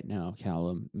we right now,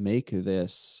 Callum,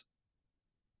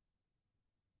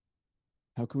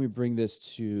 how can we bring this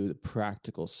to the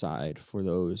practical side for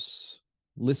those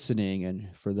listening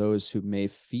and for those who may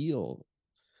feel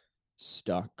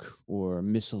stuck or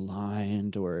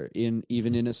misaligned or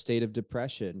even in a state of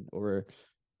depression, or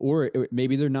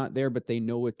maybe they're not there, but they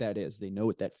know what that is. They know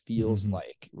what that feels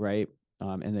like, right?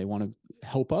 And they want to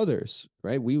help others,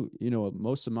 right?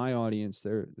 Most of my audience,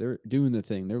 they're doing the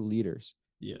thing. They're leaders.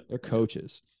 Yeah. They're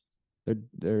coaches.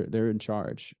 They're in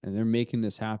charge, and they're making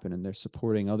this happen, and they're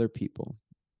supporting other people.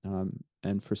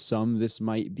 And for some, this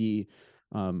might be,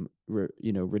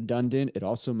 redundant. It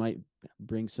also might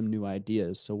bring some new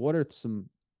ideas. So what are some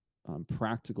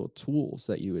practical tools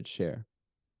that you would share?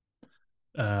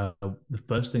 The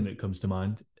first thing that comes to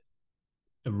mind,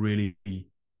 a really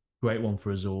great one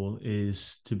for us all,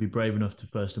 is to be brave enough to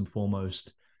first and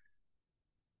foremost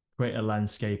create a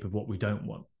landscape of what we don't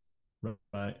want,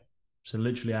 right? So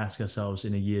literally ask ourselves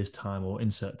in a year's time or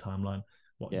insert timeline,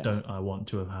 what don't I want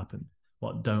to have happened?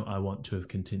 What don't I want to have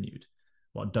continued?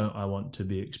 What don't I want to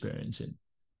be experiencing?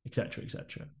 Et cetera, et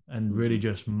cetera. And really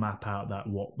just map out that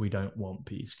what we don't want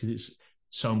piece, because it's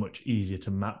so much easier to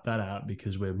map that out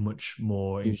because we're much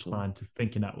more Usually. inclined to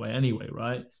think in that way anyway,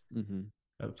 right? Mm-hmm.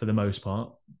 For the most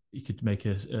part, you could make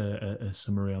a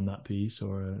summary on that piece,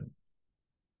 or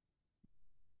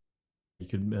you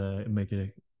could make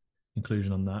a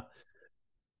conclusion on that,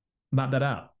 map that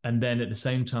out, and then at the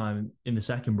same time, in the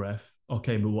second breath,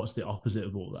 okay, but what's the opposite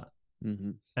of all that?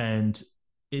 Mm-hmm. And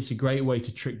it's a great way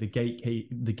to trick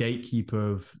the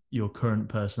gatekeeper of your current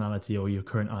personality or your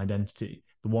current identity,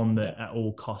 the one that Yeah. at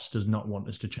all costs does not want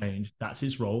us to change. That's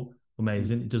its role.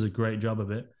 Amazing. Mm-hmm. It does a great job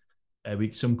of it.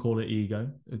 Some call it ego.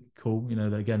 Cool.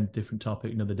 Again, different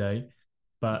topic, another day.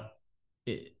 But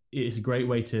it's a great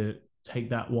way to take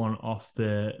that one off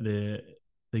the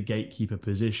gatekeeper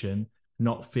position,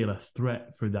 not feel a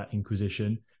threat through that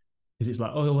inquisition, because it's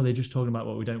like, oh well, they're just talking about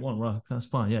what we don't want. Right, that's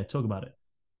fine. Yeah, talk about it.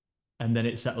 And then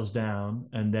it settles down,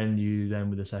 and then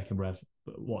with the second breath,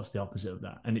 but what's the opposite of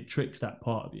that? And it tricks that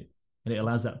part of you, and it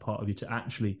allows that part of you to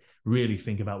actually really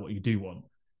think about what you do want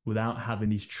without having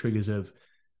these triggers of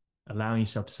allowing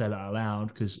yourself to say that out loud.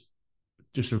 Because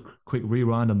just a quick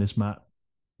rewind on this, Matt,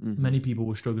 Mm-hmm. many people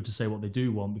will struggle to say what they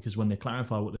do want, because when they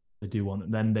clarify what they do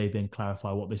want, then they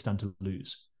clarify what they stand to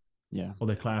lose. Yeah. Or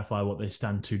they clarify what they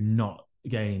stand to not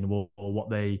gain, or what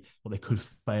they could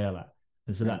fail at.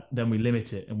 And so that then we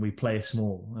limit it and we play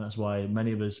small. And that's why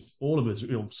many of us, all of us,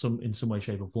 some in some way,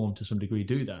 shape, or form, to some degree,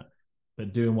 do that.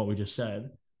 But doing what we just said,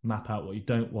 map out what you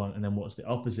don't want, and then what's the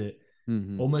opposite,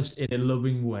 Mm-hmm. almost in a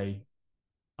loving way.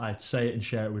 I'd say it and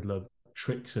share it with love,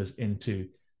 tricks us into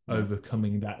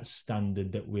overcoming that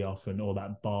standard that we often, or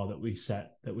that bar that we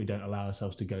set, that we don't allow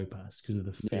ourselves to go past because of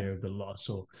the fear of the loss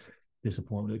or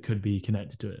disappointment that could be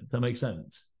connected to it. Does that make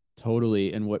sense?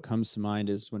 Totally. And what comes to mind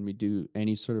is when we do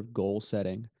any sort of goal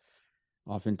setting,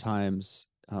 oftentimes,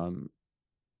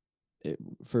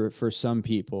 for some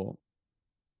people,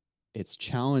 it's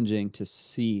challenging to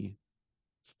see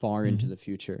far into the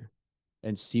future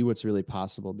and see what's really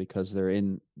possible because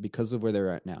of where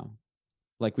they're at now.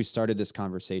 Like we started this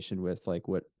conversation with, like,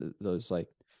 what those like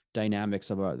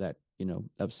dynamics about that,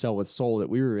 of Sell with Soul that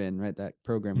we were in, right? That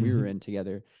program we were in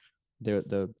together.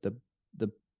 The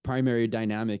primary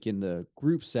dynamic in the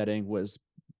group setting was,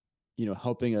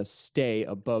 helping us stay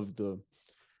above the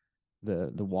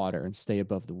water and stay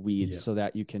above the weeds, so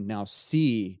that you can now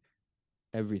see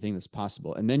everything that's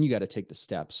possible. And then you got to take the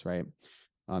steps, right?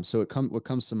 So what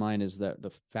comes to mind is that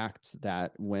the fact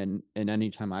that any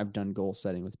time I've done goal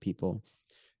setting with people,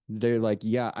 they're like,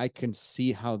 yeah, I can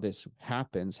see how this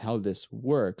happens, how this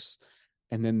works.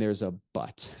 And then there's a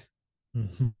but,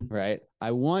 right?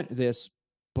 I want this,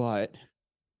 but,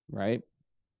 right?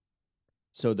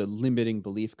 So the limiting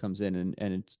belief comes in,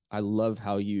 and I love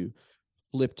how you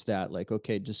flipped that. Like,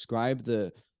 okay, describe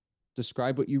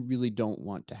what you really don't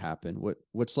want to happen.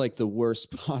 What's like the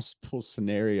worst possible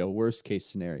scenario, worst case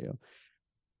scenario.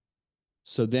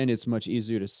 So then it's much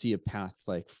easier to see a path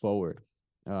like forward.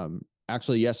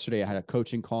 Actually, yesterday I had a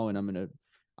coaching call, and I'm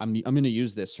gonna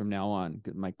use this from now on.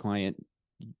 My client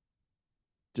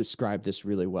described this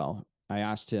really well. I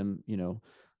asked him,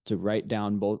 to write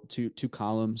down both two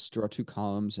columns, draw two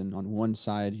columns, and on one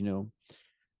side,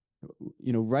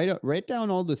 write down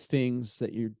all the things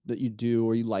that you do,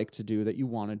 or you like to do, that you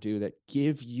want to do, that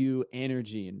give you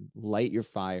energy and light your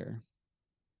fire.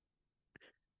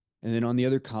 And then on the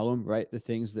other column, write the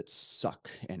things that suck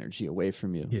energy away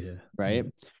from you. Yeah. Right.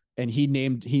 Yeah. And he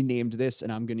named this,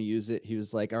 and I'm going to use it. He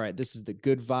was like, all right, this is the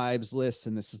good vibes list,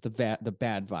 and this is the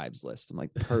bad vibes list. I'm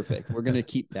like, perfect. We're going to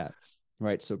keep that.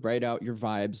 Right. So write out your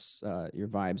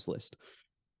vibes list.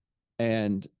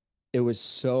 And it was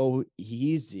so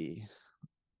easy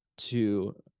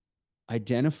to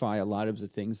identify a lot of the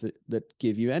things that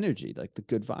give you energy, like the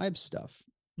good vibe stuff.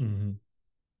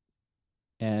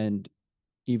 And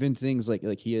even things like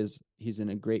he's in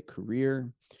a great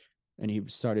career, and he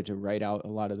started to write out a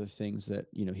lot of the things that,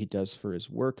 he does for his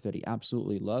work that he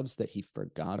absolutely loves, that he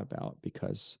forgot about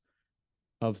because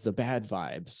of the bad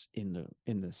vibes in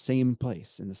the same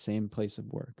place of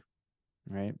work.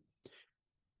 Right.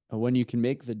 When you can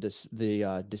make the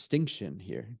distinction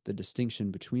here, the distinction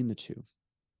between the two,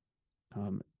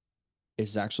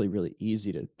 it's actually really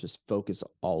easy to just focus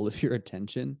all of your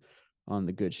attention on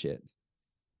the good shit.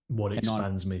 What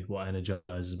expands me, what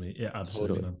energizes me. Yeah,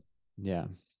 absolutely. Totally. Yeah.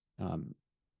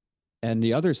 And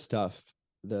the other stuff,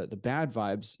 the bad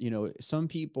vibes, some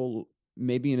people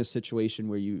may be in a situation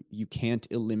where you can't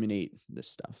eliminate this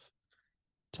stuff.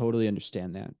 Totally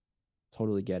understand that.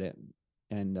 Totally get it.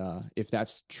 And if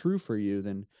that's true for you,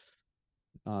 then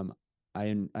I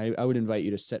would invite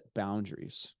you to set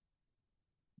boundaries.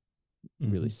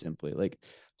 Really simply, like,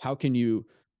 how can you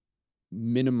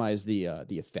minimize the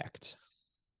effect?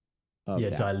 of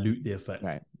that. Dilute the effect.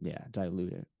 Right. Yeah.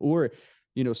 Dilute it. Or,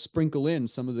 sprinkle in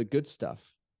some of the good stuff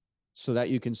so that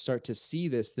you can start to see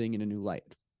this thing in a new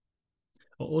light.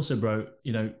 But also, bro,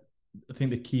 I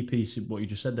think the key piece of what you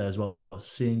just said there as well,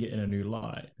 seeing it in a new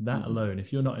light, that alone,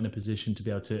 if you're not in a position to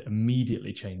be able to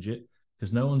immediately change it,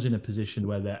 because no one's in a position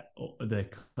where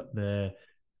they're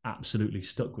absolutely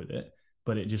stuck with it,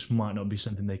 but it just might not be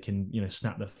something they can,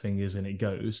 snap their fingers and it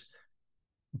goes.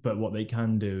 But what they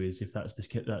can do is, if that's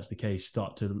the case,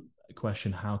 start to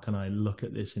question, how can I look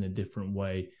at this in a different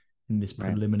way in this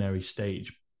preliminary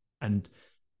stage? And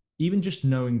even just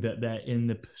knowing that they're in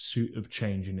the pursuit of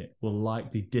changing it will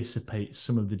likely dissipate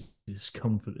some of the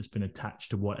discomfort that's been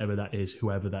attached to whatever that is,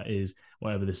 whoever that is,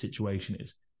 whatever the situation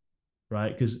is,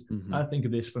 right? Because I think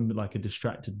of this from like a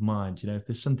distracted mind. If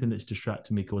there's something that's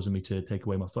distracting me, causing me to take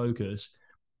away my focus,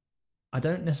 I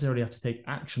don't necessarily have to take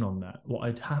action on that. What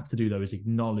I'd have to do, though, is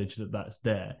acknowledge that that's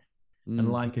there.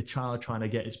 And like a child trying to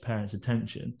get his parents'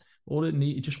 attention,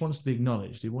 it just wants to be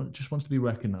acknowledged. It just wants to be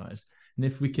recognized. And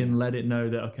if we can let it know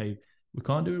that, okay, we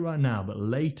can't do it right now, but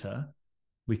later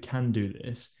we can do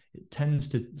this, it tends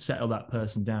to settle that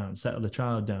person down, settle the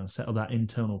child down, settle that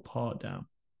internal part down.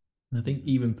 And I think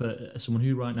even for someone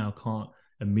who right now can't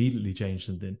immediately change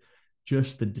something,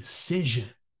 just the decision,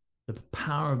 the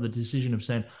power of the decision of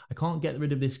saying, I can't get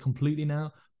rid of this completely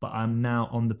now, but I'm now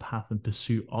on the path and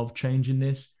pursuit of changing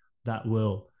this, that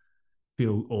will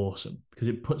feel awesome because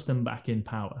it puts them back in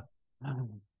power.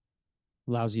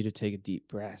 Allows you to take a deep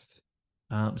breath.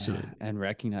 Absolutely. And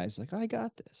recognize, like, I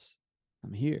got this.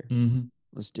 I'm here.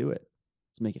 Let's do it.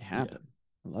 Let's make it happen.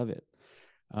 I love it.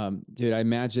 Dude, I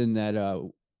imagine that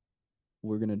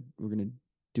we're gonna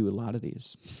do a lot of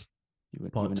these.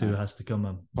 Part 2 has to come,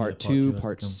 man. Part 2,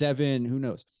 part 7, who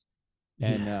knows?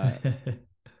 And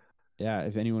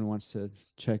if anyone wants to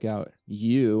check out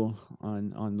you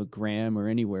on the gram or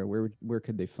anywhere, where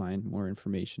could they find more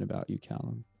information about you,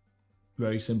 Callum?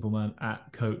 Very simple, man.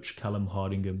 At Coach Callum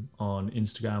Hardingham on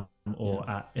Instagram, or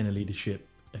at Inner Leadership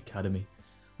Academy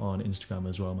on Instagram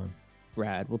as well, man.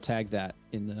 Rad. We'll tag that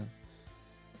in the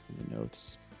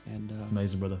notes. And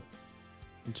amazing, brother.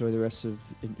 Enjoy the rest of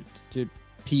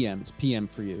PM. It's PM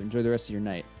for you. Enjoy the rest of your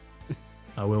night.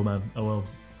 I will, man. I will.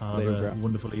 Later, have a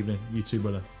wonderful evening. You too,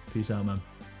 brother. Peace out, man.